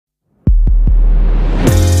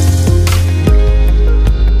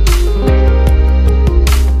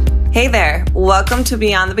Hey there, welcome to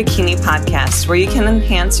Beyond the Bikini podcast, where you can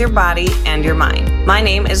enhance your body and your mind. My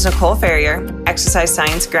name is Nicole Ferrier, exercise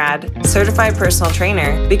science grad, certified personal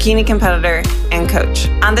trainer, bikini competitor, and coach.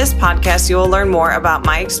 On this podcast, you will learn more about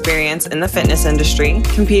my experience in the fitness industry,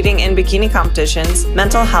 competing in bikini competitions,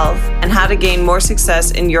 mental health, and how to gain more success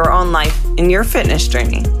in your own life in your fitness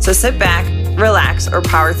journey. So sit back, relax, or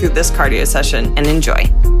power through this cardio session and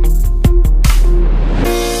enjoy.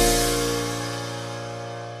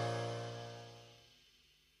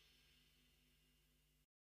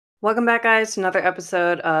 Welcome back, guys, to another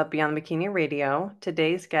episode of Beyond the Bikini Radio.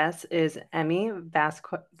 Today's guest is Emmy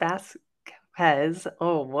Vazquez.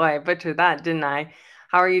 Oh boy, I butchered that, didn't I?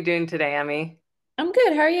 How are you doing today, Emmy? I'm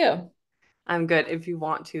good. How are you? I'm good. If you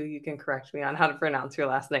want to, you can correct me on how to pronounce your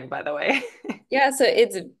last name, by the way. Yeah, so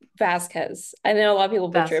it's Vasquez. I know a lot of people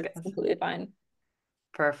butcher it, but it's Vasquez. completely fine.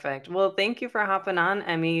 Perfect. Well, thank you for hopping on,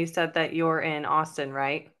 Emmy. You said that you're in Austin,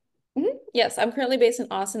 right? Yes, I'm currently based in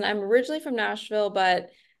Austin. I'm originally from Nashville,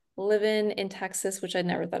 but living in Texas, which I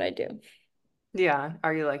never thought I'd do. Yeah.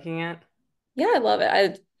 Are you liking it? Yeah, I love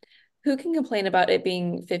it. Who can complain about it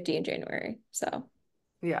being 50 in January? So,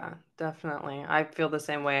 Yeah, definitely. I feel the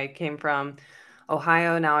same way. I came from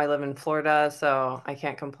Ohio. Now I live in Florida, so I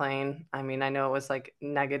can't complain. I mean, I know it was like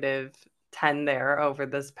 -10 there over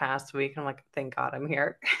this past week. I'm like, thank God I'm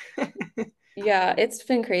here. yeah, it's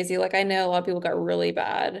been crazy. Like I know a lot of people got really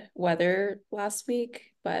bad weather last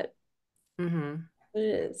week, but hmm it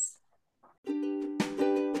is.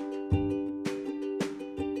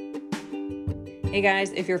 Hey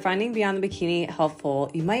guys, if you're finding Beyond the Bikini helpful,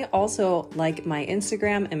 you might also like my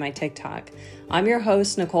Instagram and my TikTok. I'm your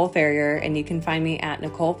host, Nicole Ferrier, and you can find me at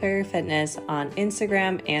Nicole Ferrier Fitness on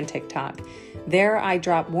Instagram and TikTok. There, I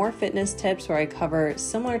drop more fitness tips where I cover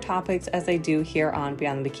similar topics as I do here on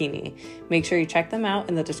Beyond the Bikini. Make sure you check them out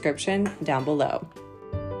in the description down below.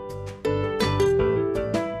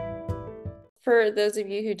 For those of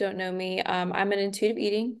you who don't know me, I'm an intuitive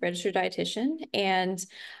eating registered dietitian, and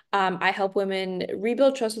I help women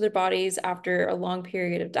rebuild trust with their bodies after a long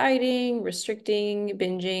period of dieting, restricting,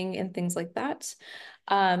 binging, and things like that.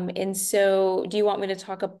 And so, do you want me to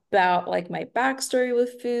talk about like my backstory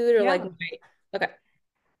with food or like Yeah, my, okay.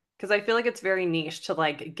 because I feel like it's very niche to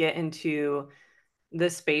like get into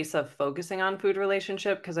this space of focusing on food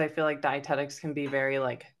relationship because I feel like dietetics can be very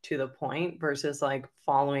like to the point versus like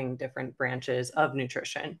following different branches of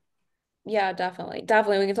nutrition. Yeah, definitely.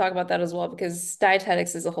 Definitely we can talk about that as well because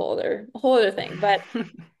dietetics is a whole other thing. But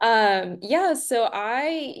yeah, so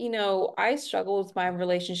I struggled with my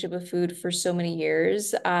relationship with food for so many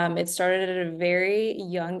years. It started at a very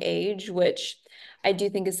young age, which I do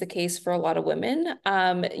think is the case for a lot of women.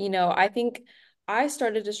 I think I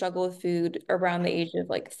started to struggle with food around the age of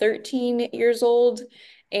like 13 years old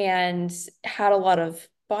and had a lot of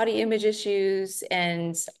body image issues.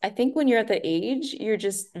 And I think when you're at the age, you're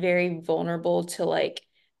just very vulnerable to like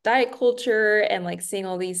diet culture and like seeing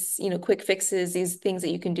all these, quick fixes, these things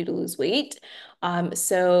that you can do to lose weight.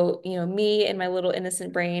 So, me and my little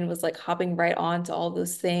innocent brain was like hopping right on to all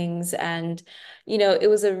those things. And, it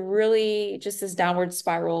was a really just this downward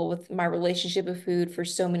spiral with my relationship with food for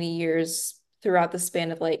so many years throughout the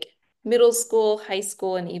span of like middle school, high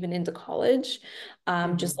school, and even into college.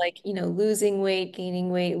 Just hmm like, losing weight,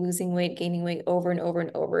 gaining weight, losing weight, gaining weight over and over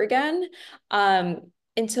and over again.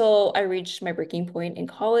 Until I reached my breaking point in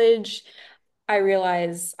college. I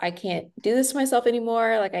realized I can't do this to myself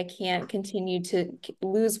anymore. Like I can't continue to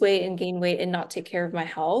lose weight and gain weight and not take care of my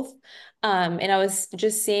health. And I was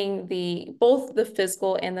just seeing both the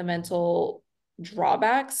physical and the mental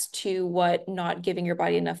drawbacks to what not giving your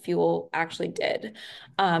body enough fuel actually did.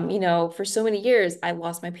 For so many years I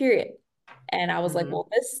lost my period. And I was like, hmm well,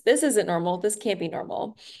 this isn't normal. This can't be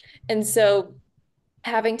normal. And so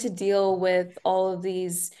having to deal with all of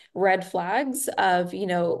these red flags of,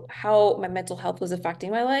 how my mental health was affecting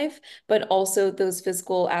my life, but also those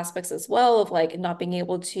physical aspects as well of like not being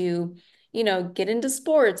able to, get into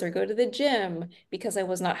sports or go to the gym because I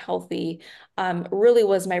was not healthy, really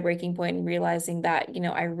was my breaking point in realizing that,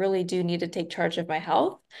 I really do need to take charge of my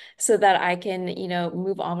health so that I can,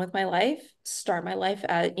 move on with my life, start my life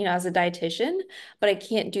as, as a dietitian, but I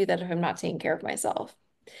can't do that if I'm not taking care of myself.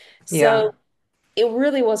 Yeah. So it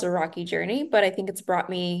really was a rocky journey, but I think it's brought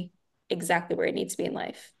me exactly where it needs to be in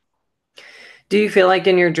life. Do you feel like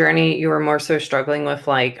in your journey you were more so struggling with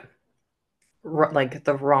like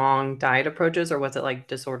the wrong diet approaches, or was it like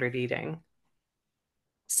disordered eating?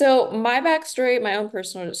 So my backstory, my own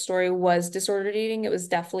personal story was disordered eating. It was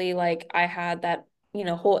definitely like I had that,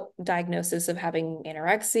 whole diagnosis of having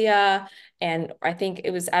anorexia. And I think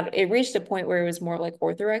it reached a point where it was more like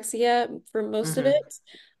orthorexia for most of hmm it.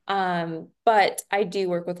 But I do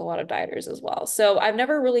work with a lot of dieters as well. So I've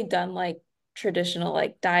never really done like traditional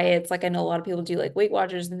like diets. Like I know a lot of people do like Weight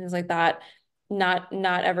Watchers and things like that. Not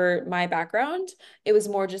ever my background. It was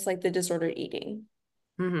more just like the disordered eating.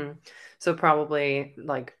 Hmm. So probably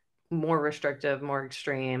like more restrictive, more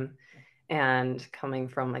extreme, and coming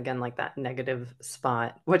from again like that negative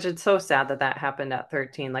spot, which it's so sad that that happened at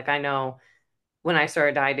 13. Like I know when I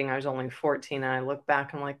started dieting, I was only 14, and I look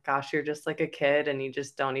back, I'm like, gosh, you're just like a kid, and you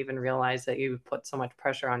just don't even realize that you put so much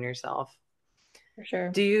pressure on yourself. For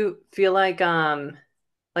sure. Do you feel like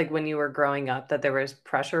when you were growing up that there was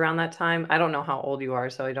pressure around that time? I don't know how old you are,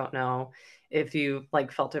 so I don't know if you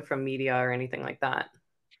like felt it from media or anything like that.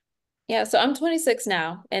 Yeah, so I'm 26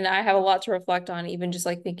 now and I have a lot to reflect on, even just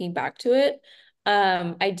like thinking back to it.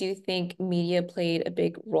 I do think media played a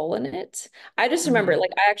big role in it. I just remember, Hmm.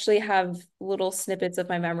 like, I actually have little snippets of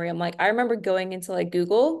my memory. I'm like, I remember going into like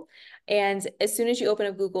Google, and as soon as you open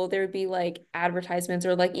up Google, there would be like advertisements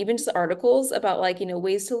or like even just articles about like,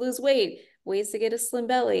 ways to lose weight, ways to get a slim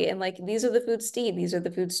belly, and like these are the foods to eat, these are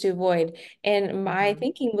the foods to avoid. And my Hmm.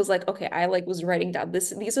 thinking was like, okay, I like was writing down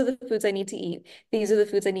these are the foods I need to eat, these are the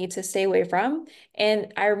foods I need to stay away from.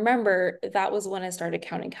 And I remember that was when I started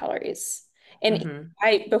counting calories. And Hmm.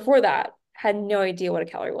 I, before that, had no idea what a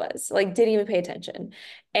calorie was, like didn't even pay attention.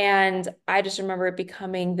 And I just remember it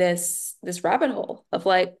becoming this rabbit hole of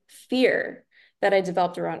like fear that I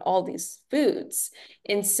developed around all these foods.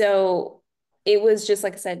 And so it was just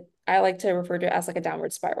like I said, I like to refer to it as like a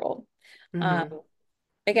downward spiral. Um, Hmm.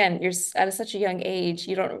 Again, you're at such a young age,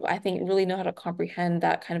 you don't, I think, really know how to comprehend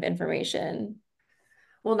that kind of information.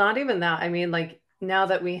 Well, not even that. I mean, like now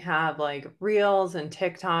that we have like Reels and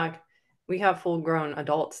TikTok, we have full-grown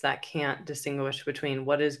adults that can't distinguish between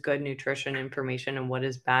what is good nutrition information and what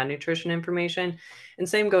is bad nutrition information. And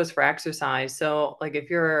same goes for exercise. So, like if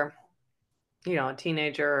you're, a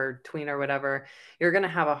teenager or tween or whatever, you're going to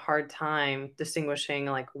have a hard time distinguishing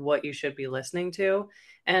like what you should be listening to.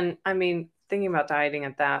 And I mean, thinking about dieting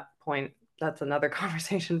at that point, that's another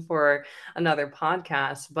conversation for another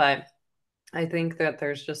podcast, but I think that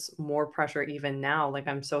there's just more pressure even now. Like,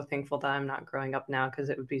 I'm so thankful that I'm not growing up now because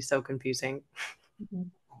it would be so confusing.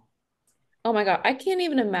 Mhm. Oh my God, I can't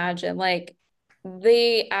even imagine like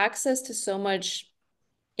the access to so much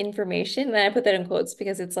information. And I put that in quotes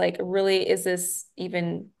because it's like, really, is this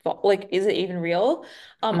even like, is it even real?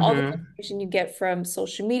 All the Hmm. information you get from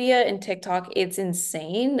social media and TikTok, it's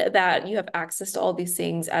insane that you have access to all these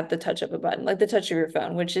things at the touch of a button, like the touch of your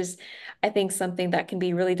phone, which is, I think, something that can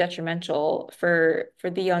be really detrimental for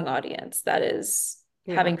the young audience that is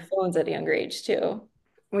Yeah. having phones at a younger age too.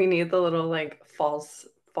 We need the little like false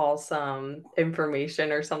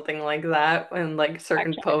information or something like that. And like Fact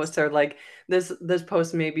certain checks. posts are like, this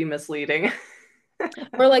post may be misleading.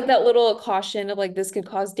 Or like that little caution of like this could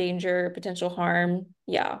cause danger, potential harm.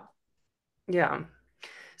 Yeah. Yeah.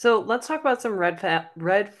 So let's talk about some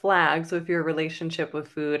red flags with your relationship with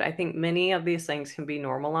food. I think many of these things can be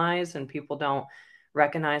normalized and people don't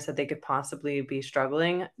recognize that they could possibly be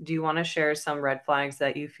struggling. Do you want to share some red flags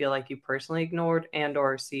that you feel like you personally ignored and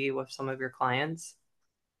or see with some of your clients?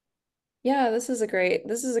 Yeah, this is a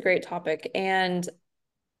great topic. And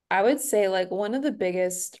I would say like one of the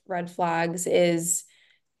biggest red flags is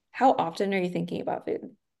how often are you thinking about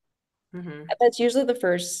food? Hmm. That's usually the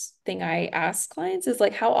first thing I ask clients is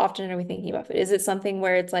like, how often are we thinking about food? Is it something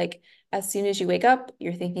where it's like as soon as you wake up,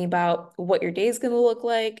 you're thinking about what your day is going to look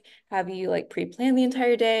like? Have you like pre-planned the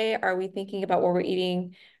entire day? Are we thinking about what we're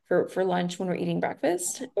eating for lunch when we're eating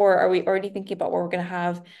breakfast? Or are we already thinking about what we're going to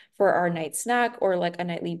have for our night snack or like a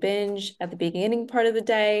nightly binge at the beginning part of the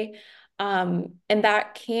day? And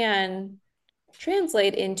that can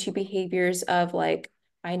translate into behaviors of like,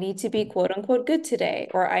 I need to be quote unquote good today,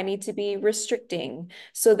 or I need to be restricting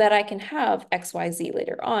so that I can have XYZ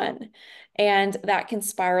later on. And that can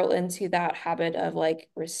spiral into that habit of like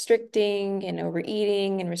restricting and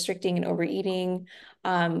overeating and restricting and overeating,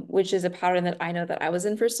 which is a pattern that I know that I was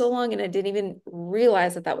in for so long and I didn't even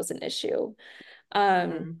realize that that was an issue.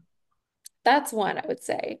 Um, Hmm. that's one I would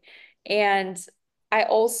say. And I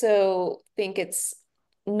also think it's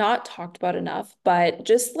not talked about enough, but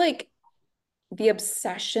just like the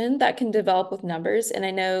obsession that can develop with numbers. And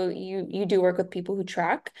I know you do work with people who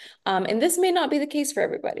track, and this may not be the case for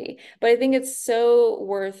everybody, but I think it's so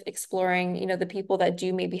worth exploring, the people that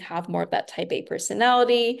do maybe have more of that type A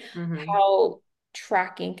personality, Hmm. how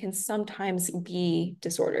tracking can sometimes be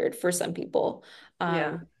disordered for some people.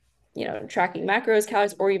 Yeah. Um, Tracking macros,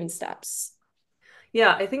 calories, or even steps.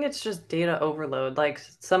 Yeah, I think it's just data overload. Like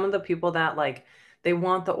some of the people that like they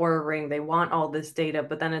want the Aura ring, they want all this data,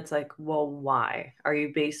 but then it's like, well, why? Are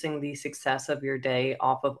you basing the success of your day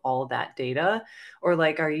off of all that data? Or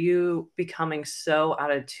like, are you becoming so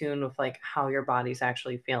out of tune with like how your body's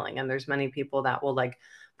actually feeling? And there's many people that will like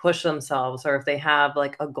push themselves, or if they have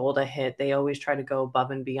like a goal to hit, they always try to go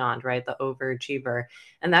above and beyond, right? The overachiever.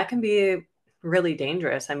 And that can be really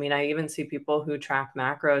dangerous. I mean, I even see people who track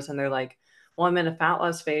macros and they're like, well, I'm in a fat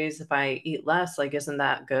loss phase. If I eat less, like, isn't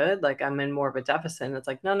that good? Like, I'm in more of a deficit. And it's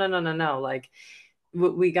like, no, no, no, no, no. Like,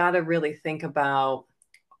 we got to really think about,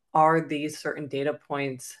 are these certain data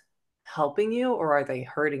points helping you or are they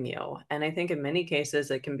hurting you? And I think in many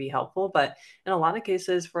cases it can be helpful, but in a lot of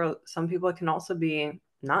cases for some people, it can also be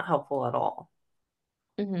not helpful at all.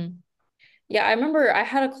 Hmm. Yeah, I remember I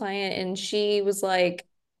had a client and she was like,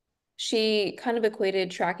 she kind of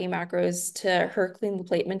equated tracking macros to her clean the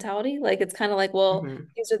plate mentality. Like it's kind of like, well, Hmm.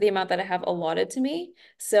 these are the amount that I have allotted to me.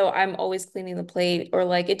 So I'm always cleaning the plate. Or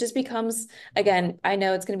like it just becomes, again, I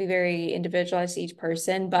know it's going to be very individualized to each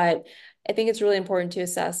person, but I think it's really important to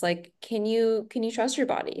assess like, can you trust your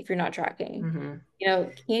body if you're not tracking? Hmm. You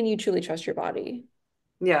know, can you truly trust your body?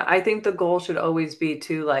 Yeah, I think the goal should always be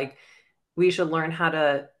to like, we should learn how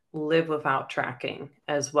to live without tracking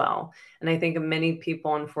as well. And I think many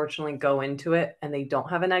people unfortunately go into it and they don't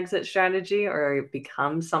have an exit strategy, or it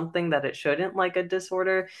becomes something that it shouldn't, like a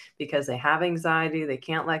disorder, because they have anxiety, they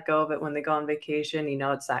can't let go of it when they go on vacation. You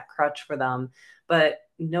know, it's that crutch for them. But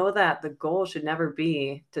know that the goal should never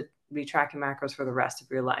be to be tracking macros for the rest of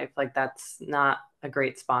your life. Like that's not a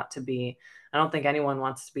great spot to be. I don't think anyone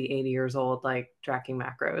wants to be 80 years old like tracking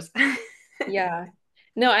macros. Yeah.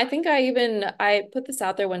 No, I think I put this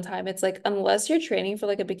out there one time. It's like unless you're training for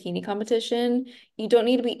like a bikini competition, you don't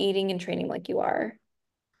need to be eating and training like you are.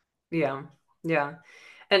 Yeah. Yeah.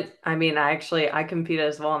 And I mean, I compete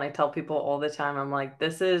as well, and I tell people all the time, I'm like,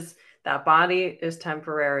 this is that body is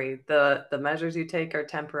temporary. The measures you take are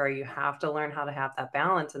temporary. You have to learn how to have that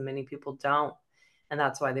balance, and many people don't. And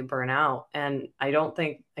that's why they burn out. And I don't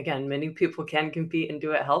think, again, many people can compete and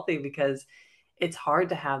do it healthy because it's hard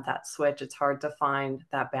to have that switch. It's hard to find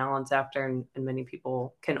that balance after, and many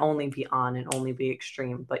people can only be on and only be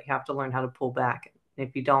extreme, but you have to learn how to pull back. And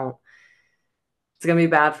if you don't, it's going to be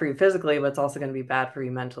bad for you physically, but it's also going to be bad for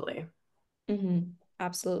you mentally.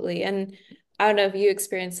 Absolutely. And I don't know if you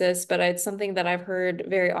experience this, but it's something that I've heard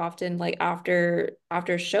very often, like after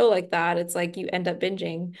a show like that, it's like you end up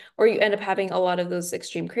binging or you end up having a lot of those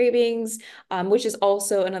extreme cravings, which is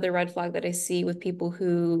also another red flag that I see with people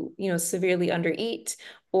who, severely undereat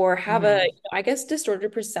or have a, Hmm. I guess,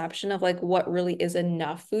 distorted perception of like what really is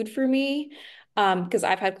enough food for me. Because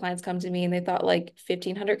I've had clients come to me and they thought like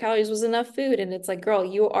 1,500 calories was enough food. And it's like, girl,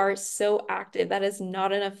 you are so active. That is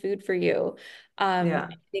not enough food for you. Yeah.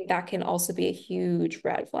 I think that can also be a huge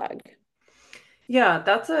red flag. Yeah,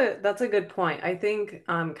 that's a good point. I think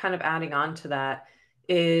kind of adding on to that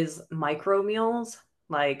is micro meals.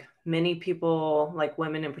 Like many people, like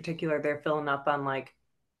women in particular, they're filling up on like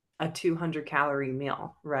a 200-calorie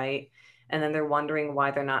meal, right? And then they're wondering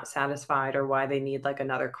why they're not satisfied or why they need like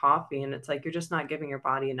another coffee. And it's like you're just not giving your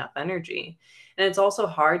body enough energy. And it's also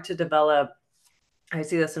hard to develop. I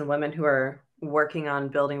see this in women who are working on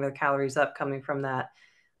building their calories up, coming from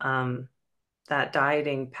um, that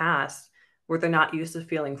dieting past where they're not used to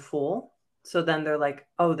feeling full. So then they're like,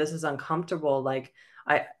 oh, this is uncomfortable. Like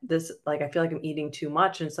I feel like I'm eating too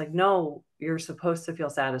much. And it's like, no, you're supposed to feel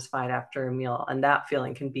satisfied after a meal. And that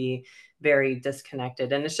feeling can be very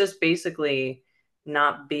disconnected. And it's just basically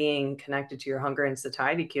not being connected to your hunger and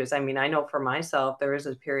satiety cues. I mean, I know for myself, there was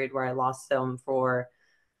a period where I lost them for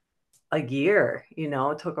a year.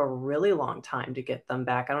 It took a really long time to get them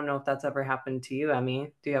back. I don't know if that's ever happened to you,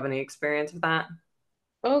 Emmy. Do you have any experience with that?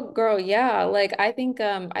 Oh, girl, yeah. Like I think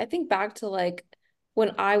back to like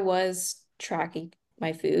when I was tracking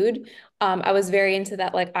my food. I was very into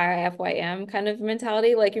that like IIFYM kind of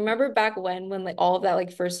mentality. Like remember back when like all of that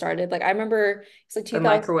like first started? Like I remember it's like The 2000,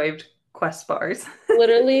 microwaved Quest bars.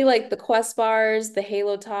 literally like the Quest bars, the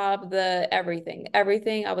Halo top, the everything.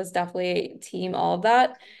 Everything. I was definitely team all of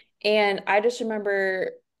that. And I just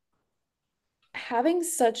remember having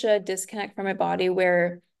such a disconnect from my body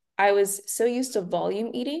where I was so used to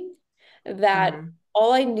volume eating that Hmm.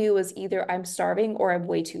 all I knew was either I'm starving or I'm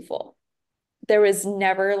way too full. There was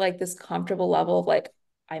never like this comfortable level of like,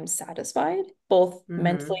 I'm satisfied, both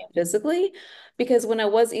mentally Hmm. and physically, because when I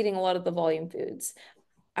was eating a lot of the volume foods,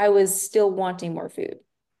 I was still wanting more food.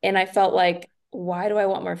 And I felt like, why do I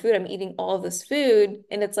want more food? I'm eating all of this food.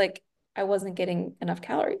 And it's like, I wasn't getting enough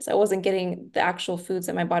calories. I wasn't getting the actual foods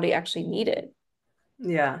that my body actually needed.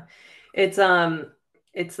 Yeah. It's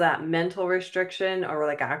It's that mental restriction or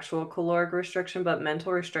like actual caloric restriction, but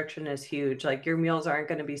mental restriction is huge. Like your meals aren't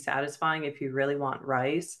going to be satisfying if you really want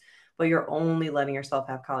rice, but you're only letting yourself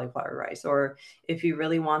have cauliflower rice. Or if you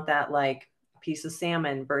really want that like piece of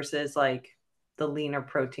salmon versus like the leaner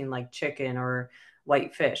protein like chicken or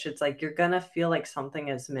white fish, it's like you're going to feel like something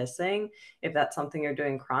is missing if that's something you're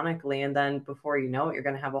doing chronically. And then before you know it, you're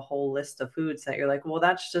going to have a whole list of foods that you're like, well,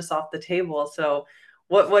 that's just off the table. So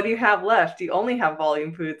what do you have left? You only have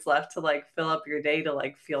volume foods left to like fill up your day to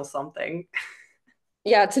like feel something.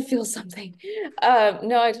 Yeah, to feel something.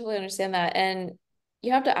 No, I totally understand that. And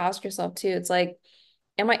you have to ask yourself too, it's like,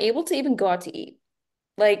 am I able to even go out to eat?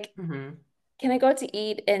 Like, Hmm. can I go out to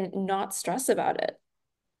eat and not stress about it?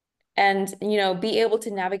 And, be able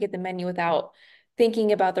to navigate the menu without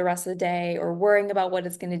thinking about the rest of the day or worrying about what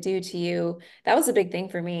it's going to do to you. That was a big thing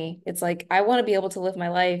for me. It's like, I want to be able to live my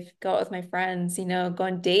life, go out with my friends, go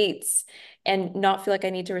on dates and not feel like I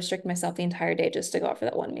need to restrict myself the entire day just to go out for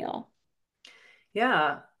that one meal.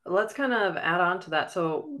 Yeah, let's kind of add on to that.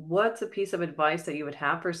 So, what's a piece of advice that you would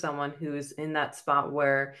have for someone who's in that spot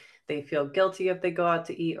where they feel guilty if they go out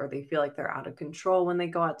to eat, or they feel like they're out of control when they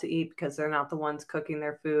go out to eat because they're not the ones cooking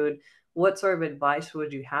their food? What sort of advice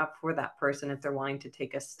would you have for that person if they're wanting to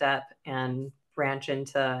take a step and branch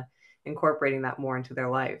into incorporating that more into their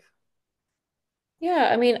life? Yeah,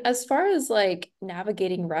 I mean, as far as like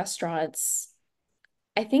navigating restaurants,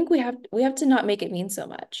 I think we have to not make it mean so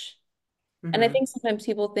much. And I Hmm. think sometimes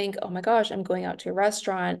people think, oh my gosh, I'm going out to a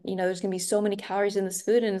restaurant, there's gonna be so many calories in this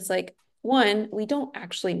food. And it's like, one, we don't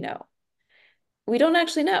actually know. We don't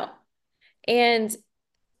actually know. And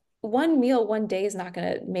one meal one day is not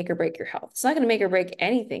gonna make or break your health. It's not gonna make or break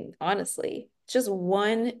anything, honestly. It's just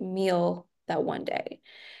one meal that one day.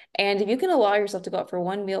 And if you can allow yourself to go out for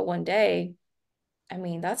one meal one day, I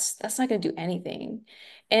mean, that's not going to do anything.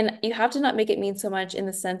 And you have to not make it mean so much in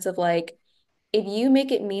the sense of like, if you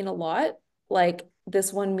make it mean a lot, like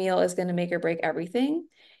this one meal is going to make or break everything,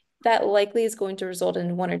 that likely is going to result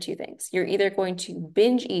in one or two things. You're either going to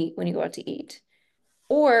binge eat when you go out to eat,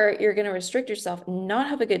 or you're going to restrict yourself, not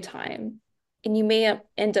have a good time, and you may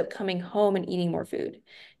end up coming home and eating more food.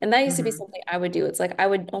 And that used to be Hmm. something I would do. It's like I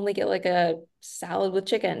would only get like a salad with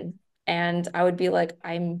chicken, and I would be like,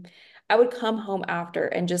 I would come home after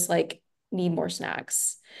and just like need more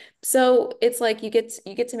snacks. So it's like you get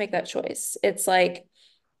to make that choice. It's like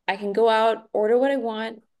I can go out, order what I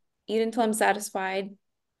want, eat until I'm satisfied,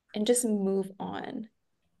 and just move on,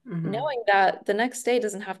 Hmm. knowing that the next day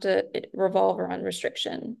doesn't have to revolve around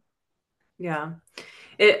restriction. Yeah.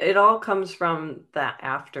 It all comes from that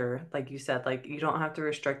after, like you said, like you don't have to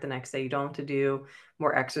restrict the next day. You don't have to do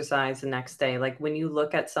more exercise the next day. Like when you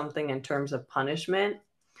look at something in terms of punishment,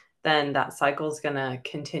 then that cycle is going to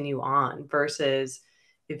continue on versus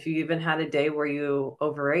if you even had a day where you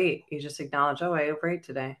overate, you just acknowledge, oh, I overate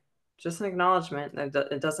today. Just an acknowledgement.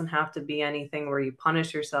 It doesn't have to be anything where you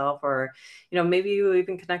punish yourself or, maybe you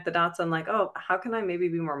even connect the dots on like, oh, how can I maybe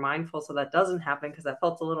be more mindful so that doesn't happen because that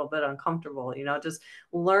felt a little bit uncomfortable, just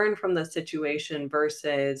learn from the situation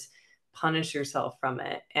versus punish yourself from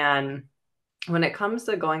it. And when it comes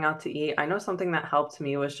to going out to eat, I know something that helped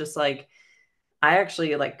me was just like, I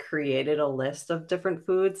actually like created a list of different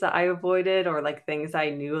foods that I avoided or like things I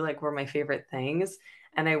knew like were my favorite things.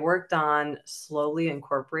 And I worked on slowly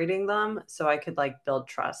incorporating them so I could like build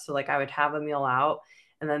trust. So like I would have a meal out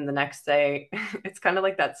and then the next day it's kind of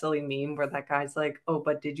like that silly meme where that guy's like, "Oh,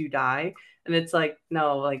 but did you die?" And it's like,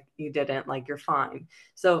 "No, like you didn't, like you're fine."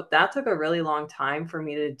 So that took a really long time for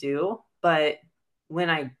me to do, but when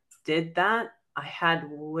I did that, I had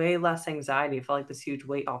way less anxiety. I felt like this huge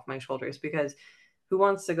weight off my shoulders because who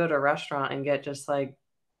wants to go to a restaurant and get just like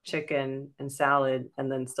chicken and salad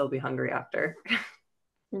and then still be hungry after?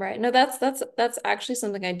 Right. No, that's actually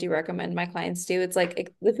something I do recommend my clients do. It's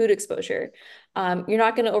like the food exposure. You're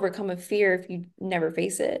not going to overcome a fear if you never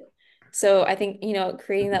face it. So I think,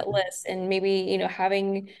 creating that list and maybe,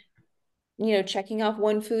 having, checking off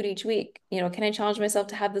one food each week. Can I challenge myself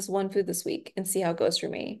to have this one food this week and see how it goes for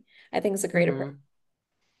me? I think it's a great approach. Hmm.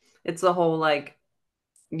 It's the whole like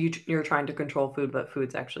you're trying to control food, but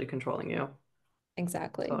food's actually controlling you.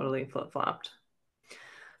 Exactly. Totally flip flopped.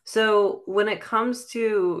 So when it comes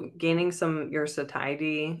to gaining some your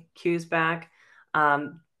satiety cues back,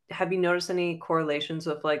 um, have you noticed any correlations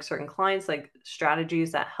with like certain clients, like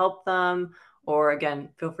strategies that help them? Or again,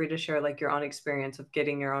 feel free to share like your own experience of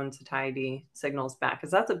getting your own satiety signals back,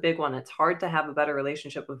 because that's a big one. It's hard to have a better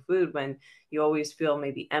relationship with food when you always feel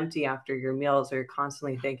maybe empty after your meals or you're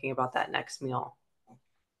constantly thinking about that next meal.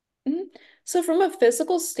 Mhm. So from a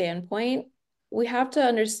physical standpoint, we have to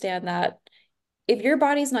understand that if your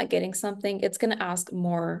body's not getting something, it's going to ask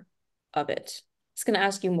more of it. It's going to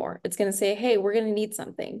ask you more. It's going to say, hey, we're going to need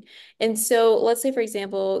something. And so let's say, for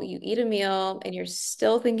example, you eat a meal and you're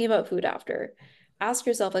still thinking about food after. Ask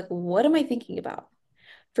yourself, like, what am I thinking about?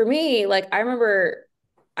 For me, like I remember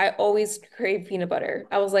I always crave peanut butter.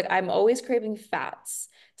 I was like, I'm always craving fats.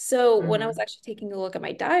 So when I was Mm-hmm. actually taking a look at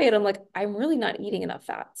my diet, I'm like, I'm really not eating enough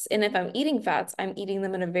fats. And if I'm eating fats, I'm eating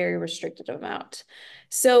them in a very restricted amount.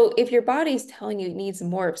 So if your body's telling you it needs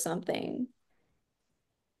more of something,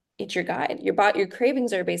 it's your guide. Your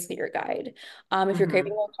cravings are basically your guide. If you're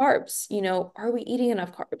craving Mm-hmm. more carbs, are we eating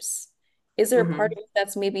enough carbs? Is there a part Mm-hmm. of you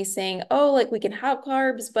that's maybe saying, oh, like we can have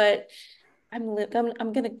carbs, but I'm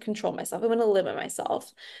going to control myself. I'm going to limit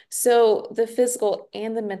myself. So the physical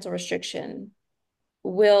and the mental restriction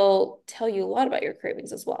will tell you a lot about your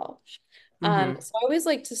cravings as well. Mm-hmm. So I always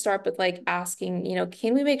like to start with like asking,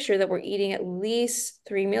 can we make sure that we're eating at least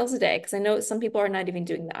 3 meals a day? Because I know some people are not even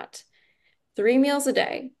doing that. 3 meals a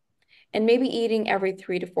day and maybe eating every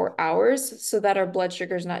 3 to 4 hours so that our blood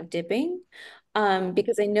sugar is not dipping.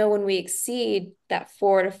 Because I know when we exceed that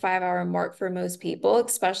 4 to 5 hour mark for most people,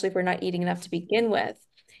 especially if we're not eating enough to begin with,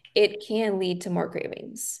 it can lead to more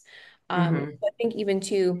cravings. Mm-hmm. I think even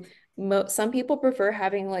too, some people prefer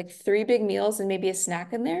having like 3 big meals and maybe a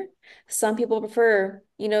snack in there. Some people prefer,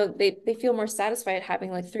 they feel more satisfied having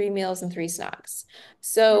like 3 meals and 3 snacks.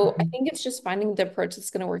 So I Mm-hmm. think it's just finding the approach that's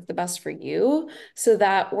going to work the best for you so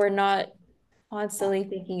that we're not constantly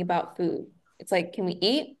thinking about food. It's like, can we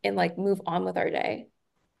eat and like move on with our day?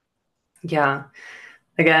 Yeah.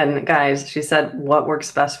 Again, guys, she said what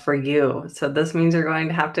works best for you. So this means you're going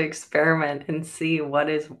to have to experiment and see what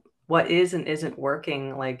is and isn't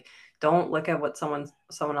working. Like don't look at what someone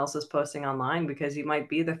else is posting online because you might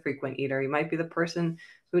be the frequent eater. You might be the person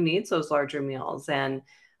who needs those larger meals. And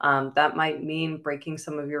that might mean breaking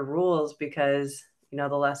some of your rules because the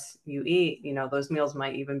less you eat, those meals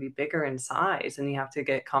might even be bigger in size and you have to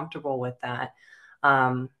get comfortable with that.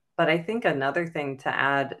 But I think another thing to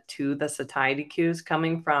add to the satiety cues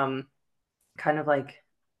coming from kind of like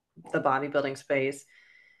the bodybuilding space,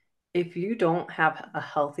 if you don't have a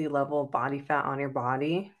healthy level of body fat on your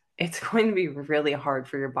body, it's going to be really hard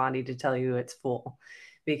for your body to tell you it's full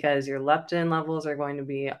because your leptin levels are going to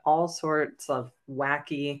be all sorts of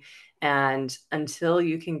wacky. And until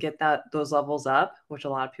you can get those levels up, which a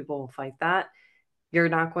lot of people will fight that, you're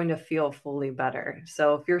not going to feel fully better.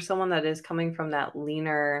 So if you're someone that is coming from that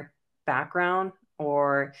leaner background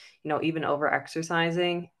or, even over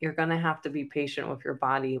exercising, you're going to have to be patient with your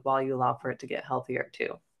body while you allow for it to get healthier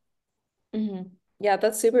too. Hmm. Yeah,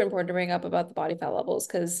 that's super important to bring up about the body fat levels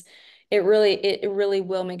because it really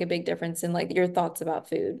will make a big difference in like your thoughts about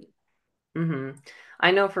food. Hmm.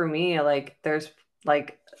 I know for me, like there's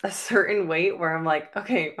like a certain weight where I'm like,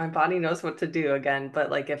 okay, my body knows what to do again.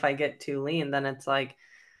 But like if I get too lean, then it's like,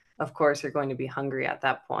 of course, you're going to be hungry at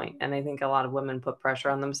that point. And I think a lot of women put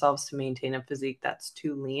pressure on themselves to maintain a physique that's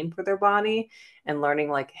too lean for their body and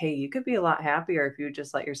learning like, hey, you could be a lot happier if you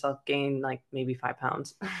just let yourself gain like maybe 5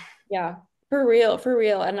 pounds. Yeah, for real, for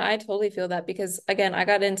real. And I totally feel that because again, I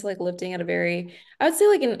got into like lifting at a very, I would say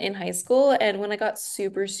like in high school. And when I got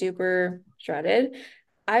super, super shredded,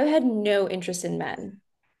 I had no interest in men.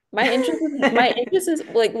 My interest is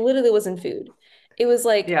like literally was in food. It was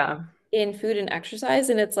like Yeah. in food and exercise.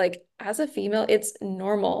 And it's like as a female, it's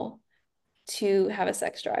normal to have a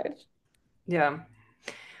sex drive. Yeah.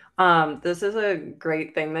 This is a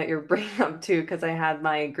great thing that you're bringing up too, because I had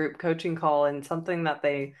my group coaching call and something that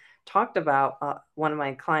they talked about. One of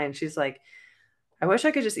my clients, she's like, I wish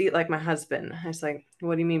I could just eat like my husband. I was like,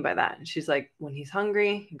 what do you mean by that? And she's like, when he's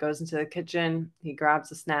hungry, he goes into the kitchen, he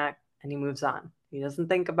grabs a snack, and he moves on. He doesn't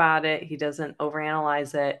think about it, he doesn't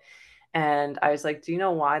overanalyze it. And I was like, do you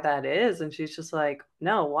know why that is? And she's just like,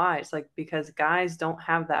 no, why? It's like, because guys don't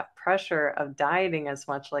have that pressure of dieting as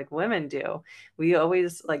much like women do. We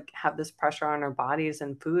always like have this pressure on our bodies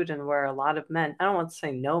and food, and where a lot of men, I don't want to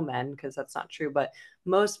say no men because that's not true, but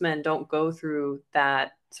most men don't go through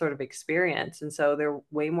that sort of experience. And so they're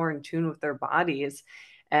way more in tune with their bodies.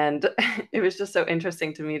 And it was just so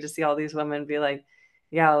interesting to me to see all these women be like,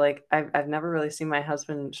 yeah, like I've never really seen my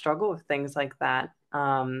husband struggle with things like that.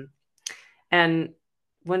 And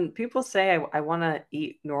when people say I want to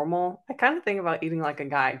eat normal, I kind of think about eating like a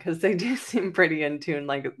guy because they do seem pretty in tune,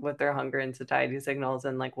 like with their hunger and satiety signals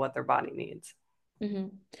and like what their body needs. Hmm.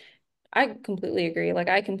 I completely agree. Like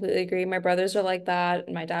I completely agree. My brothers are like that.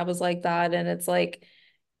 My dad was like that. And it's like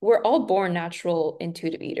we're all born natural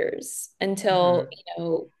intuitive eaters until,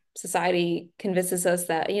 Hmm. society convinces us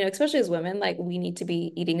that, especially as women, like we need to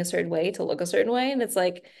be eating a certain way to look a certain way. And it's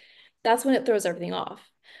like that's when it throws everything off.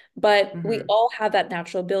 But we Hmm. all have that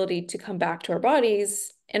natural ability to come back to our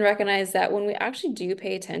bodies and recognize that when we actually do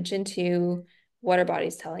pay attention to what our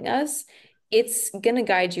body's telling us, it's going to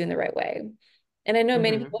guide you in the right way. And I know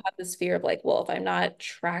many Hmm. people have this fear of like, well, if I'm not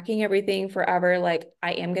tracking everything forever, like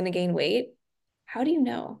I am going to gain weight. How do you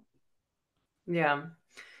know? Yeah.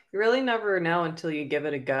 You really never know until you give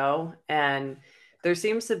it a go. And there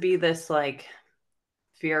seems to be this like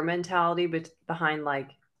fear mentality behind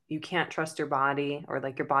like you can't trust your body or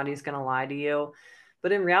like your body's going to lie to you.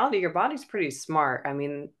 But in reality, your body's pretty smart. I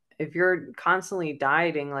mean, if you're constantly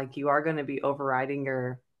dieting, like you are going to be overriding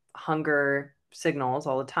your hunger signals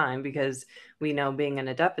all the time because we know being in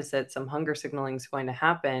a deficit, some hunger signaling is going to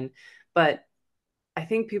happen. But I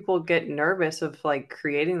think people get nervous of like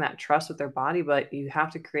creating that trust with their body, but you have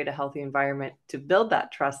to create a healthy environment to build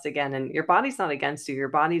that trust again. And your body's not against you. Your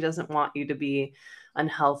body doesn't want you to be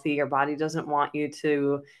unhealthy. Your body doesn't want you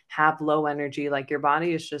to have low energy. Like your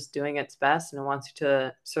body is just doing its best and it wants you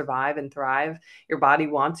to survive and thrive. Your body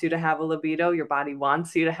wants you to have a libido. Your body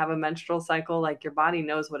wants you to have a menstrual cycle. Like your body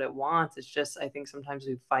knows what it wants. It's just, I think sometimes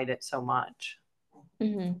we fight it so much.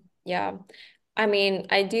 Yeah. I mean,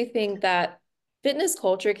 I do think that fitness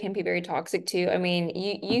culture can be very toxic too. I mean,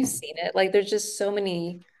 you've seen it. Like there's just so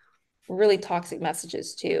many really toxic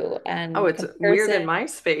messages too. Oh, And it's weird comparison, in my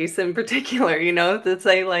space in particular, to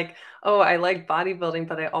say like, oh, I like bodybuilding,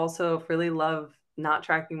 but I also really love not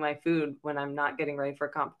tracking my food when I'm not getting ready for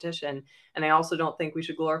competition. And I also don't think we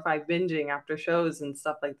should glorify binging after shows and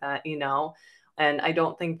stuff like that. And I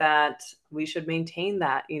don't think that we should maintain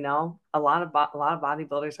that. A lot of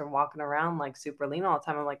bodybuilders are walking around like super lean all the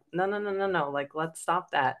time. I'm like, no, no, no, no, no. Like, let's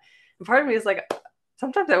stop that. And part of me is like,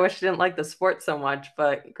 sometimes I wish I didn't like the sport so much,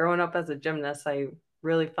 but growing up as a gymnast, I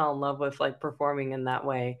really fell in love with like performing in that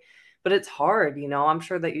way. But it's hard. I'm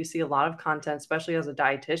sure that you see a lot of content, especially as a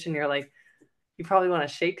dietitian. You're like, you probably want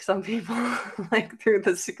to shake some people like through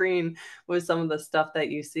the screen with some of the stuff that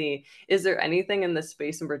you see. Is there anything in this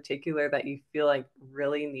space in particular that you feel like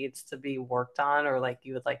really needs to be worked on or like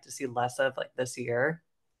you would like to see less of like this year?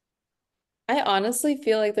 I honestly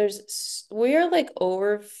feel like we are like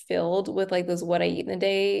overfilled with like those what I eat in a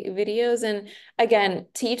day videos. And again,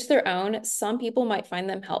 to each their own, some people might find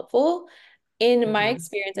them helpful. In my Hmm.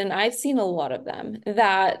 experience, and I've seen a lot of them,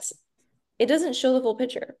 that it doesn't show the full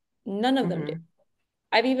picture. None of them do. Hmm.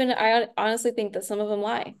 I honestly think that some of them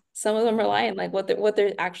lie. Some of them are lying, like what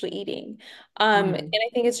they're actually eating. And Hmm. I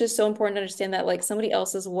think it's just so important to understand that like somebody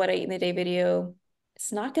else's what I eat in the day video,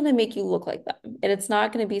 it's not going to make you look like them, and it's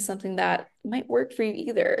not going to be something that might work for you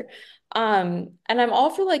either. And I'm all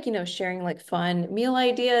for like sharing like fun meal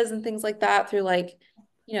ideas and things like that through like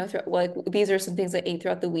through like these are some things I ate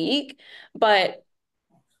throughout the week, but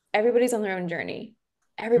everybody's on their own journey.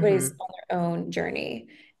 Everybody's Hmm. on their own journey.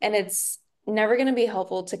 And it's never going to be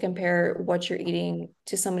helpful to compare what you're eating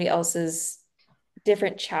to somebody else's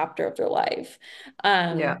different chapter of their life.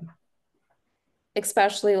 Yeah. Um,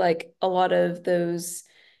 Especially like a lot of those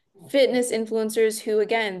fitness influencers who,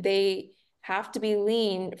 again, they have to be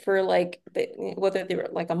lean for like whether they're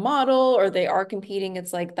like a model or they are competing.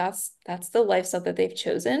 It's like that's the lifestyle that they've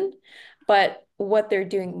chosen, but what they're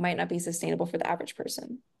doing might not be sustainable for the average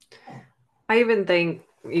person. I even think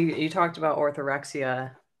you talked about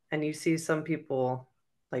orthorexia, and you see some people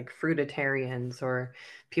like fruitarians or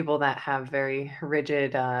people that have very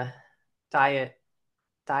rigid diet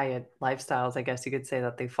diet lifestyles, I guess you could say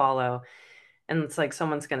that they follow. And it's like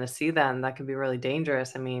someone's going to see that, and that could be really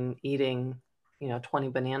dangerous. I mean, eating 20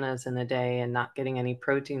 bananas in a day and not getting any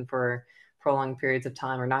protein for prolonged periods of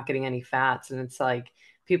time or not getting any fats. And it's like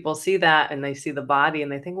people see that and they see the body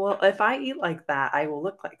and they think, well, if I eat like that, I will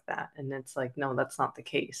look like that. And it's like, no, that's not the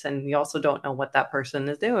case. And you also don't know what that person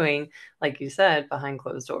is doing, like you said, behind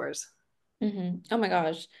closed doors. Oh my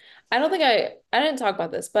gosh. I don't think I didn't talk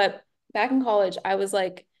about this, but back in college, I was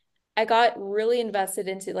like, I got really invested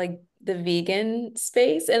into like the vegan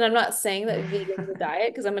space. And I'm not saying that vegan is a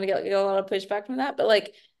diet because I'm gonna get a lot of pushback from that, but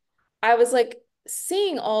like I was like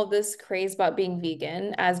seeing all this craze about being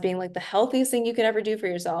vegan as being like the healthiest thing you could ever do for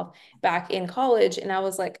yourself back in college. And I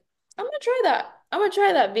was like, I'm gonna try that. I'm gonna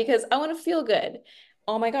try that because I want to feel good.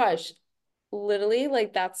 Oh my gosh. Literally,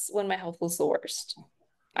 like that's when my health was the worst.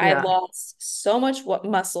 I Yeah. lost so much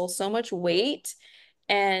muscle, so much weight,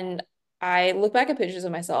 and I look back at pictures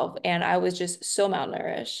of myself and I was just so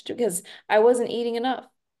malnourished because I wasn't eating enough.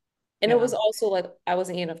 And it Yeah. was also like I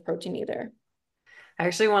wasn't eating enough protein either. I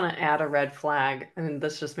actually want to add a red flag, and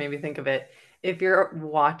this just made me think of it. If you're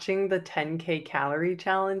watching the 10K calorie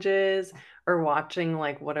challenges or watching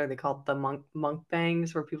like what are they called? The monk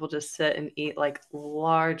bangs where people just sit and eat like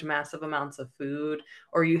large massive amounts of food,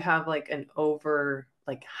 or you have like an over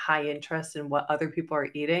like high interest in what other people are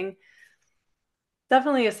eating,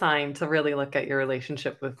 definitely a sign to really look at your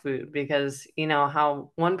relationship with food, because you know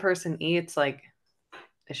how one person eats, like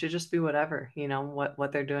it should just be whatever, you know,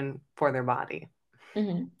 what they're doing for their body.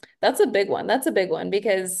 Hmm. That's a big one. That's a big one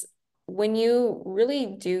because when you really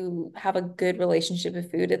do have a good relationship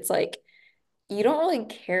with food, it's like you don't really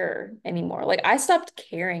care anymore. Like I stopped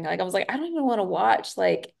caring. Like I was like, I don't even want to watch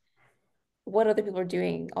like what other people are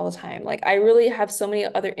doing all the time. Like I really have so many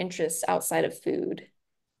other interests outside of food.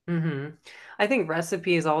 Hmm. I think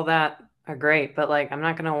recipes, all that are great, but like I'm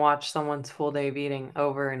not gonna watch someone's full day of eating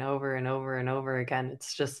over and over and over and over again.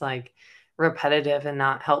 It's just like repetitive and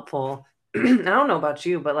not helpful. I don't know about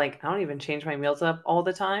you, but like I don't even change my meals up all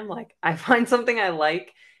the time. Like I find something I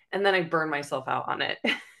like and then I burn myself out on it.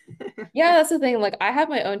 Yeah, that's the thing. Like I have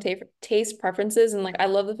my own taste preferences and like I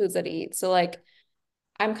love the foods that I eat. So like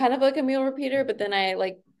I'm kind of like a meal repeater, but then I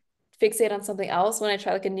like fixate on something else when I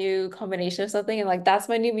try like a new combination of something and like that's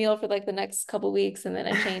my new meal for like the next couple weeks and then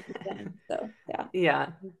I change again. So yeah.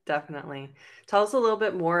 Yeah, definitely. Tell us a little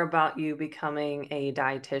bit more about you becoming a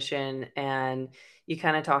dietitian, and you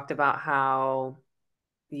kind of talked about how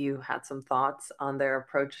you had some thoughts on their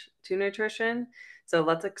approach to nutrition. So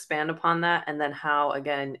let's expand upon that, and then how,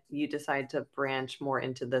 again, you decide to branch more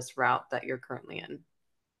into this route that you're currently in.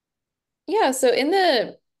 Yeah, so in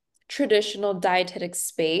the traditional dietetic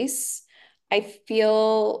space, I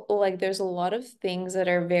feel like there's a lot of things that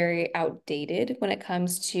are very outdated when it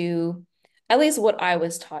comes to at least what I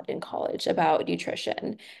was taught in college about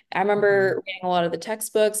nutrition. I Hmm. remember reading a lot of the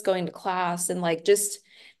textbooks, going to class, and like just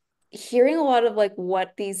hearing a lot of like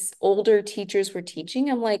what these older teachers were teaching.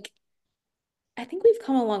 I'm like, I think we've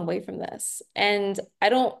come a long way from this. And I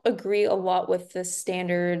don't agree a lot with the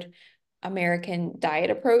standard American diet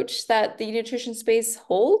approach that the nutrition space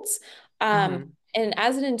holds. Hmm. And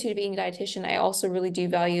as an intuitive eating dietitian, I also really do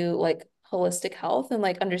value like holistic health and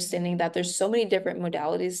like understanding that there's so many different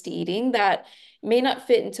modalities to eating that may not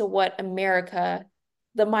fit into what America,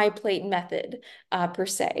 the my plate method, per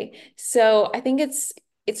se. So I think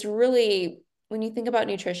it's really when you think about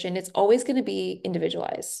nutrition, it's always going to be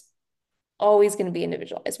individualized, always going to be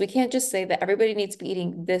individualized. We can't just say that everybody needs to be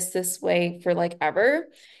eating this way for like ever.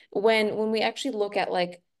 When we actually look at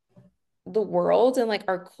like the world and like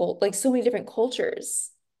our cult, like so many different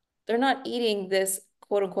cultures, they're not eating this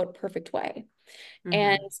quote unquote perfect way.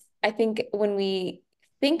 And Hmm. I think when we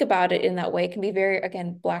think about it in that way, it can be very,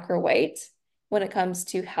 again, black or white when it comes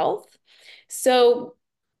to health. So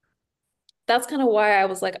that's kind of why I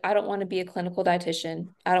was like, I don't want to be a clinical dietitian.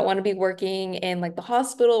 I don't want to be working in like the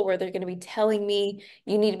hospital where they're going to be telling me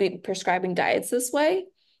you need to be prescribing diets this way.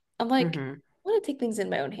 I'm like, Hmm. I want to take things in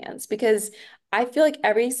my own hands because I feel like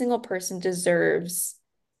every single person deserves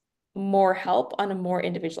more help on a more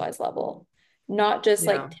individualized level, not just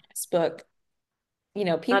Yeah. like textbook.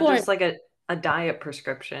 Not People aren't. just like a diet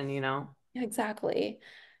prescription, you know? Yeah, exactly.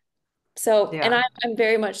 So, and Yeah. I'm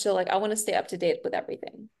very much so like I want to stay up to date with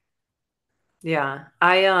everything. Yeah.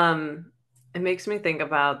 It makes me think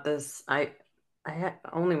about this. I had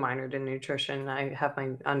only minored in nutrition. I have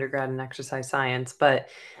my undergrad in exercise science, but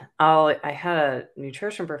I had a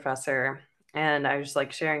nutrition professor, and I was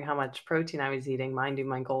like sharing how much protein I was eating. Mind you,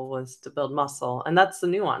 my goal was to build muscle. And that's the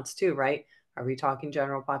nuance too, right? Are we talking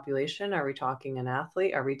general population? Are we talking an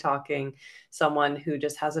athlete? Are we talking someone who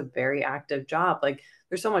just has a very active job? Like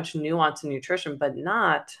there's so much nuance in nutrition, but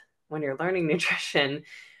not when you're learning nutrition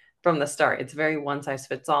from the start. It's very one size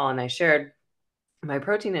fits all. And I shared my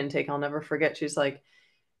protein intake. I'll never forget. She's like,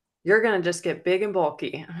 "You're going to just get big and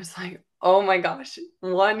bulky." I was like, "Oh my gosh."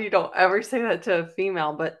 One, you don't ever say that to a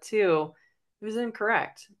female, but two, it was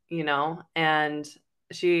incorrect, you know? And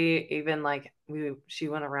she even like, she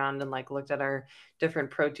went around and like looked at our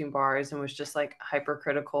different protein bars and was just like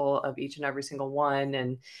hypercritical of each and every single one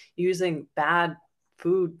and using bad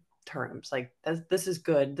food terms like this is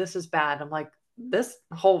good, this is bad. I'm like, this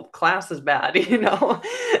whole class is bad, you know?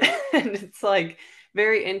 And it's like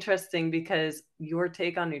very interesting because your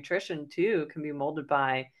take on nutrition too can be molded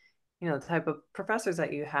by, you know, the type of professors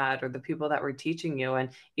that you had or the people that were teaching you. And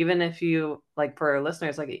even if you, like, for our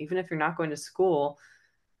listeners, like even if you're not going to school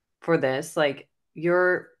for this, like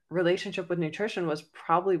your relationship with nutrition was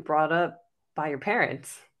probably brought up by your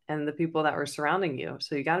parents and the people that were surrounding you.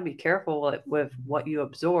 So you got to be careful with what you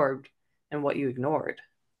absorbed and what you ignored.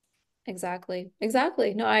 Exactly.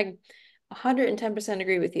 Exactly. No, I 110%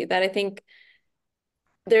 agree with you that I think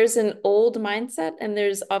there's an old mindset and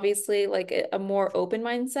there's obviously like a more open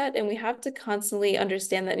mindset, and we have to constantly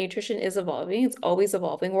understand that nutrition is evolving. It's always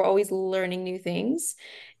evolving. We're always learning new things.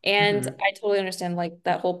 And Hmm. I totally understand like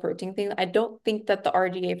that whole protein thing. I don't think that the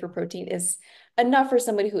RDA for protein is enough for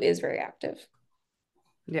somebody who is very active.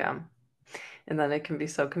 Yeah. And then it can be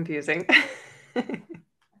so confusing.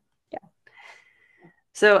 Yeah.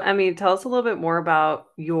 So, Emmy, tell us a little bit more about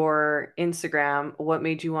your Instagram. What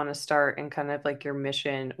made you want to start and kind of like your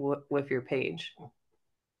mission with your page?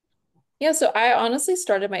 Yeah, so I honestly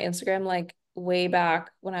started my Instagram like way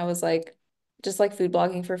back when I was like just like food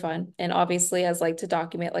blogging for fun and obviously as like to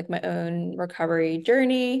document like my own recovery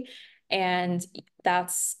journey. And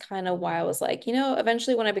that's kind of why I was like,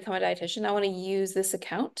 eventually when I become a dietitian, I want to use this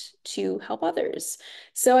account to help others.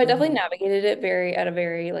 So I definitely Hmm. navigated it very at a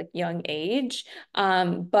very like young age.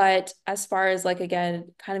 But as far as like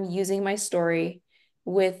again, kind of using my story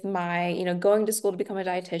with my, going to school to become a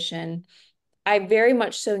dietitian, I very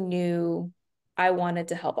much so knew I wanted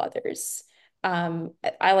to help others.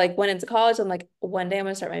 I like went into college. I'm like, one day I'm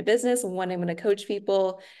gonna start my business, and one day I'm gonna coach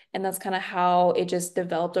people, and that's kind of how it just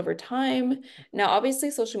developed over time. Now,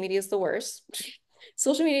 obviously, social media is the worst.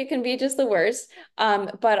 Social media can be just the worst.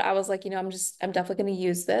 But I was like, I'm definitely gonna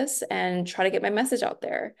use this and try to get my message out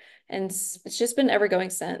there. And it's just been ever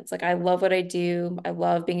going since. Like, I love what I do. I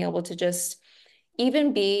love being able to just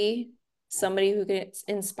even be somebody who can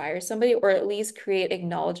inspire somebody or at least create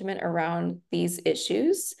acknowledgement around these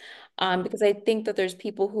issues. Because I think that there's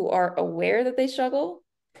people who are aware that they struggle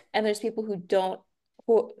and there's people who don't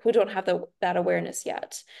have that awareness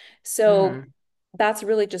yet. So Hmm. that's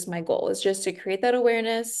really just my goal is just to create that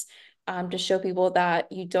awareness, to show people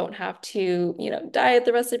that you don't have to, diet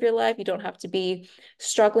the rest of your life. You don't have to be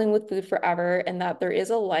struggling with food forever, and that there is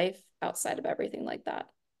a life outside of everything like that.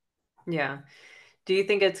 Yeah. Do you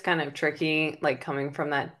think it's kind of tricky, like coming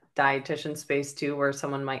from that dietitian space too, where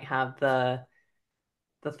someone might have the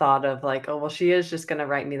thought of like, oh, well, she is just going to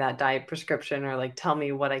write me that diet prescription or like tell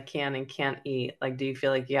me what I can and can't eat. Like, do you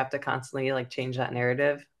feel like you have to constantly like change that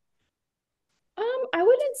narrative? I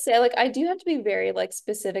wouldn't say like I do have to be very like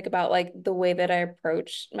specific about like the way that I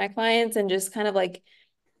approach my clients and just kind of like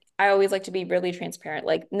I always like to be really transparent.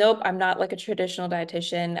 Like, nope, I'm not like a traditional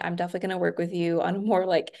dietitian. I'm definitely going to work with you on a more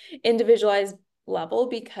like individualized level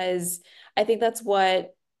because I think that's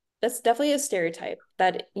definitely a stereotype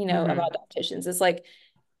that, Hmm. about dietitians. It's like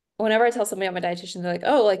whenever I tell somebody I'm a dietitian, they're like,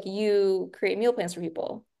 oh, like you create meal plans for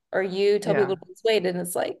people or you tell Yeah. people to lose weight. And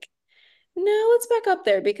it's like, no, let's back up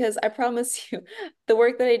there because I promise you, the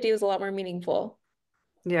work that I do is a lot more meaningful.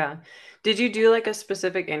 Yeah. Did you do like a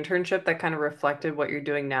specific internship that kind of reflected what you're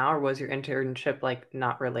doing now, or was your internship like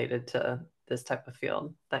not related to this type of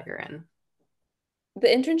field that you're in? The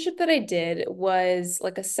internship that I did was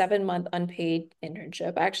like a 7 month unpaid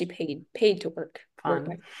internship. I actually paid to work my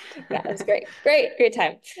Fun. yeah, it was great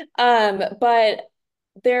time. But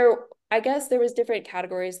I guess there was different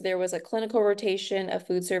categories. There was a clinical rotation, a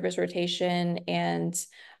food service rotation, and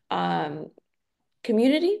um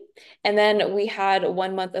community. And then we had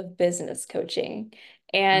 1 month of business coaching.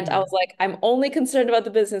 And I was Hmm. like, I'm only concerned about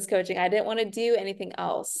the business coaching. I didn't want to do anything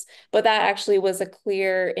else. But that actually was a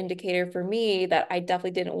clear indicator for me that I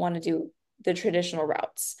definitely didn't want to do the traditional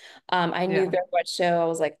routes. I knew Yeah. very much so. I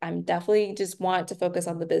was like, I'm definitely just want to focus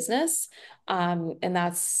on the business. And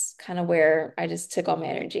that's kind of where I just took all my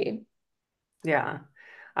energy. Yeah.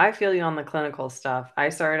 I feel you on the clinical stuff. I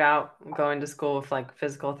started out going to school with like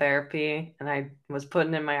physical therapy and I was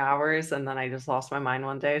putting in my hours and then I just lost my mind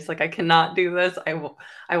one day. It's like I cannot do this.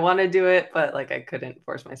 I want to do it, but like I couldn't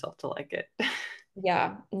force myself to like it.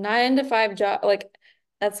 Yeah, 9 to 5 job. Like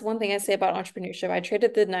that's one thing I say about entrepreneurship. I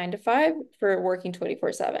traded the 9 to 5 for working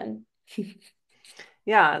 24/7.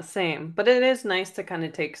 Yeah, same. But it is nice to kind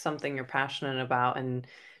of take something you're passionate about and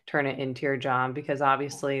turn it into your job because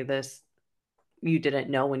obviously this you didn't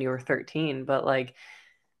know when you were 13, but like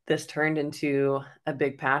this turned into a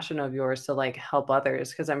big passion of yours to like help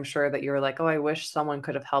others because I'm sure that you were like, "Oh, I wish someone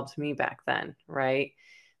could have helped me back then," right?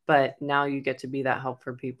 But now you get to be that help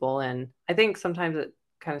for people and I think sometimes it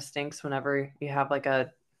kind of stinks whenever you have like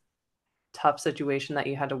a tough situation that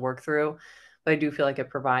you had to work through, but I do feel like it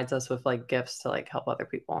provides us with like gifts to like help other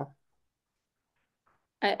people.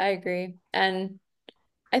 I agree. And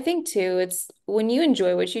I think too, it's when you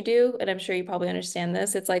enjoy what you do, and I'm sure you probably understand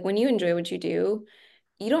this, it's like when you enjoy what you do,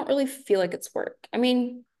 you don't really feel like it's work. I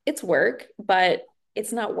mean, it's work, but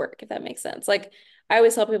it's not work, if that makes sense. Like I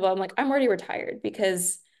always tell people, I'm like, I'm already retired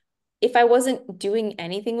because if I wasn't doing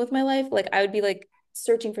anything with my life, like I would be like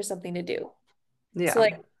searching for something to do. So Yeah.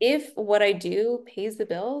 like if what I do pays the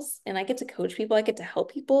bills and I get to coach people, I get to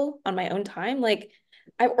help people on my own time, like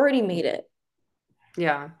I've already made it.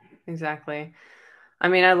 Yeah, exactly. I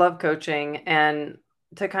mean, I love coaching. And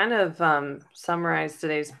to kind of summarize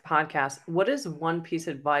today's podcast, what is one piece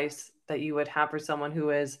of advice that you would have for someone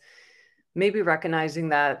who is maybe recognizing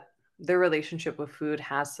that their relationship with food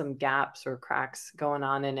has some gaps or cracks going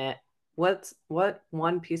on in it, what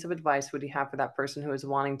one piece of advice would you have for that person who is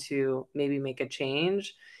wanting to maybe make a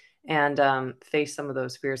change and face some of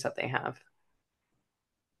those fears that they have?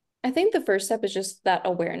 I think the first step is just that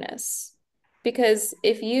awareness. Because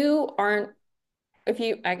if you aren't, if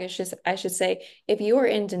you, I should say, if you are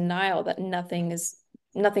in denial that nothing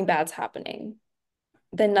bad's happening,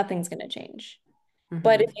 then nothing's going to change.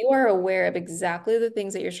 But if Hmm. you are aware of exactly the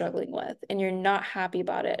things that you're struggling with and you're not happy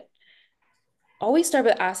about it, always start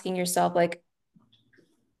by asking yourself, like,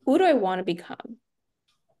 who do I want to become?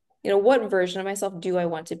 What version of myself do I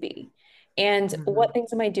want to be? And what Hmm.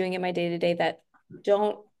 things am I doing in my day to day that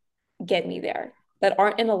don't get me there, that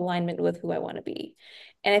aren't in alignment with who I want to be?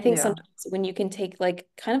 And I think Yeah. sometimes when you can take like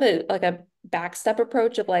kind of a back step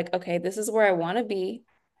approach of like, okay, this is where I want to be.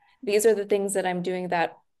 These are the things that I'm doing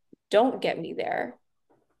that don't get me there.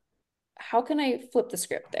 How can I flip the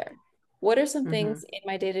script there? What are some Hmm. things in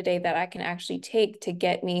my day to day that I can actually take to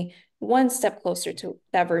get me one step closer to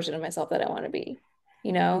that version of myself that I want to be?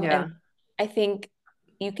 And Yeah. I think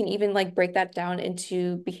you can even like break that down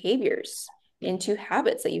into behaviors, into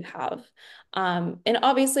habits that you have. And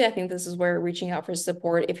obviously, I think this is where reaching out for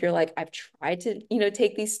support, if you're like, I've tried to,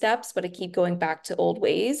 take these steps, but I keep going back to old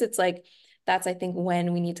ways, it's like, that's, I think,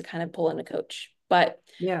 when we need to kind of pull in a coach. But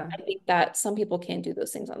Yeah. I think that some people can't do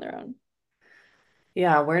those things on their own.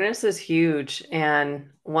 Yeah, awareness is huge.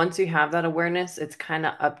 And once you have that awareness, it's kind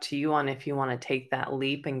of up to you on if you want to take that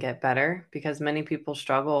leap and get better because many people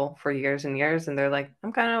struggle for years and years and they're like,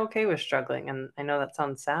 I'm kind of okay with struggling. And I know that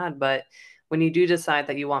sounds sad, but when you do decide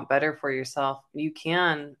that you want better for yourself, you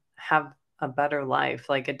can have a better life.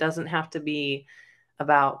 Like it doesn't have to be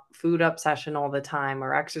about food obsession all the time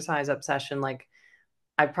or exercise obsession. Like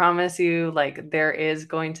I promise you, like, there is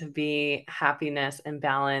going to be happiness and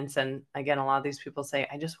balance. And again, a lot of these people say,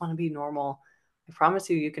 I just want to be normal. I promise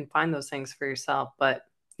you, you can find those things for yourself, but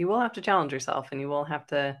you will have to challenge yourself and you will have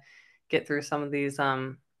to get through some of these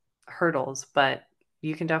hurdles, but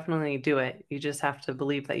you can definitely do it. You just have to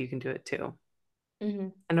believe that you can do it too.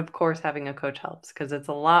 Mhm. And of course, having a coach helps because it's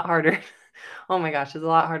a lot harder. Oh my gosh, it's a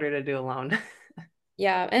lot harder to do alone.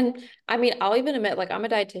 Yeah. And I mean, I'll even admit, like, I'm a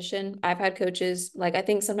dietitian. I've had coaches. Like, I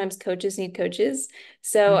think sometimes coaches need coaches.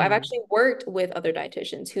 So I've Mhm. actually worked with other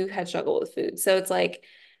dietitians who had struggled with food. So it's like,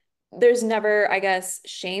 there's never, I guess,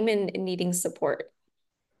 shame in needing support.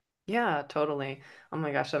 Yeah, totally. Oh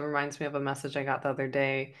my gosh, that reminds me of a message I got the other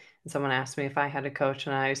day. And someone asked me if I had a coach,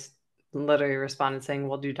 and literally responded saying,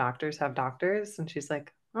 well, do doctors have doctors? And she's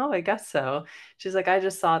like, oh, I guess so. She's like, I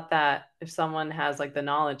just thought that if someone has like the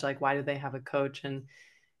knowledge, like, why do they have a coach? And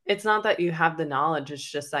it's not that you have the knowledge, it's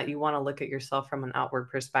just that you want to look at yourself from an outward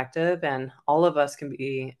perspective. And all of us can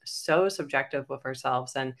be so subjective with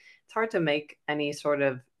ourselves, and it's hard to make any sort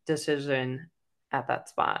of decision at that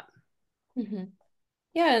spot. Mhm.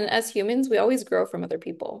 Yeah. And as humans, we always grow from other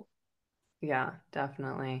people. Yeah,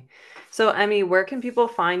 definitely. So, Emmy, where can people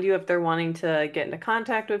find you if they're wanting to get into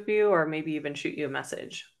contact with you or maybe even shoot you a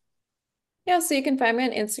message? Yeah. So you can find me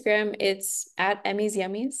on Instagram. It's at Emmy's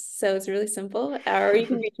Yummies. So it's really simple. Or you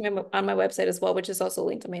can reach me on my website as well, which is also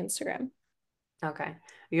linked on my Instagram. Okay.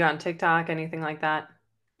 You on TikTok, anything like that?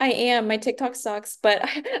 I am. My TikTok sucks, but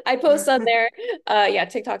I post on there. Yeah,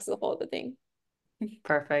 TikTok's the whole other thing.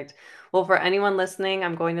 Perfect. Well, for anyone listening,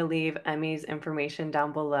 I'm going to leave Emmy's information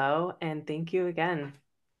down below. And thank you again.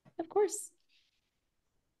 Of course.